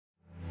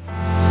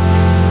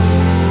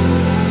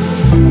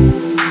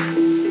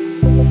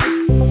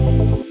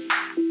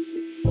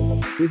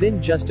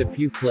within just a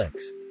few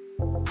clicks.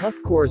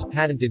 Huffcore's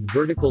patented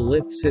vertical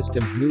lift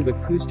systems move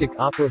acoustic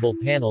operable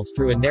panels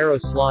through a narrow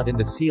slot in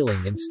the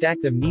ceiling and stack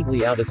them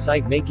neatly out of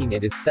sight, making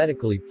it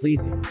aesthetically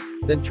pleasing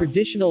than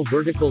traditional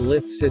vertical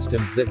lift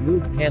systems that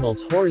move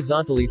panels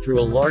horizontally through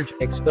a large,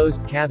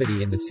 exposed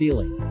cavity in the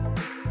ceiling.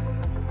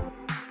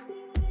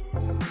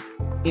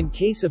 In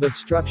case of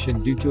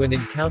obstruction due to an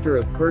encounter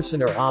of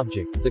person or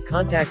object, the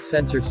contact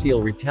sensor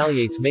seal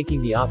retaliates,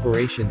 making the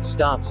operation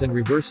stops and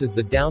reverses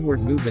the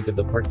downward movement of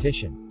the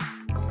partition.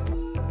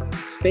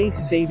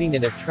 Space-saving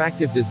and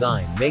attractive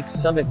design makes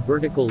Summit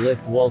vertical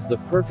lift walls the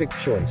perfect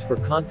choice for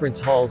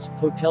conference halls,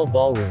 hotel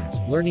ballrooms,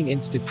 learning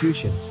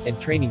institutions, and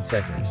training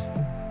centers.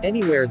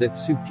 Anywhere that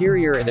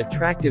superior and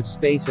attractive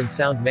space and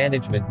sound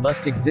management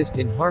must exist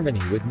in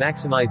harmony with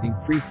maximizing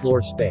free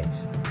floor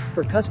space.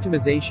 For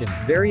customization,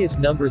 various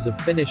numbers of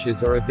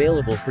finishes are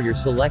available for your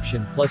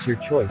selection, plus your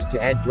choice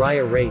to add dry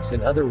erase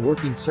and other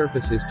working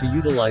surfaces to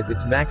utilize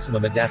its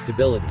maximum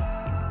adaptability.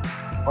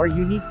 Our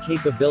unique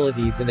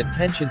capabilities and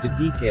attention to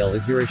detail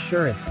is your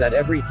assurance that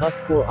every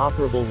Huffcore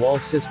operable wall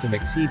system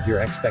exceeds your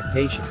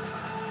expectations.